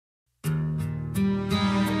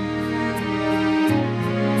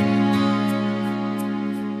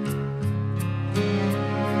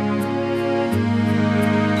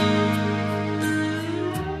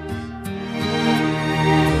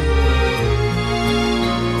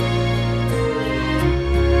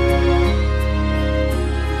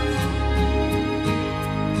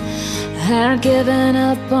I'd given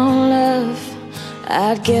up on love,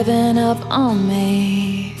 I'd given up on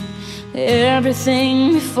me.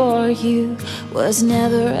 Everything before you was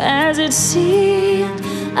never as it seemed.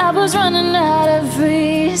 I was running out of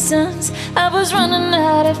reasons, I was running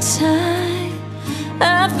out of time.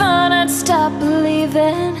 I thought I'd stop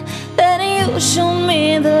believing, then you showed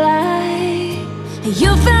me the light.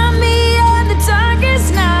 You found me in the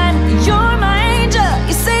darkest night. You're my angel,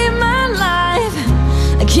 you saved my life.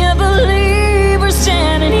 I can't believe we're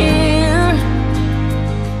standing here.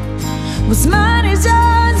 What's mine is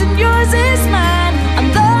yours and yours is mine. I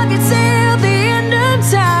love you till the end of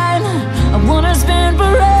time. I wanna spend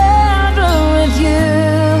forever with you.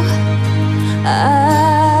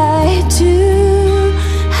 I do,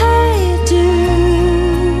 I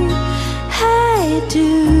do, I do.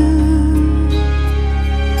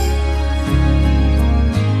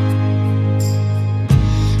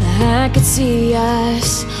 I could see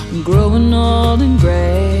us growing old and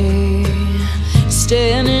gray,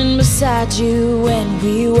 standing beside you when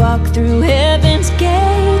we walk through heaven's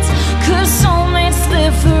gates. 'Cause soulmates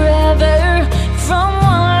live forever, from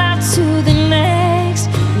one life to the next.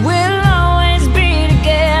 We'll always be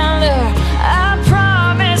together, I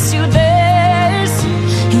promise you this.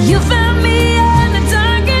 You found me in the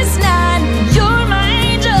darkest night. You're my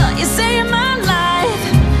angel, you saved my life.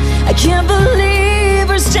 I can't believe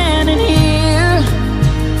we're standing here.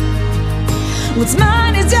 What's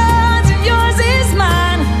mine is yours and yours is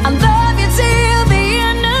mine. I love you till the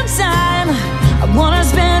end of time. I wanna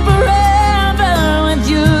spend forever with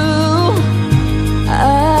you.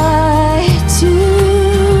 I do,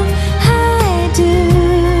 I do,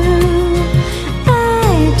 I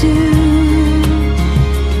do.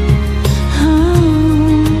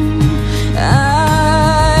 I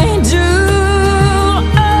do,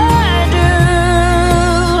 I do,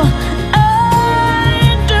 I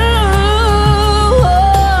do.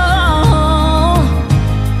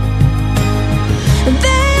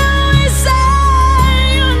 They always say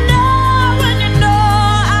you know when you know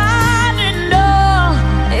I didn't know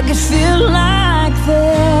it could feel like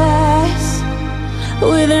this.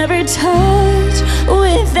 With every touch,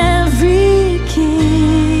 with every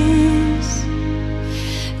kiss.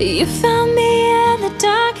 You found me in the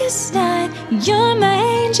darkest night. You're my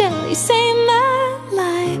angel, you saved my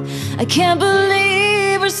life. I can't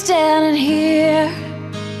believe we're standing here.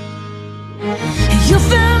 You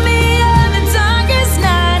found me in the darkest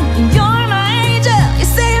night. You're my angel, you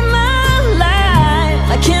saved my life.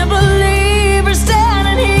 I can't believe we're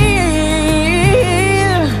standing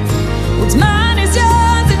here. What's mine is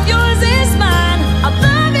yours and yours is mine. I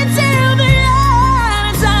love you till the end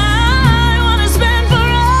of time. I wanna spend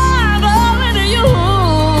forever with you.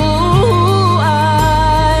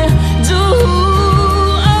 I do,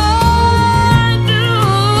 I do,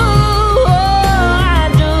 I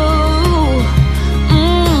do.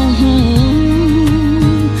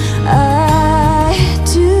 I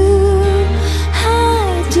do,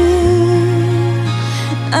 I do,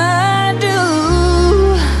 I do,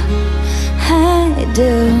 I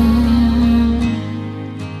do.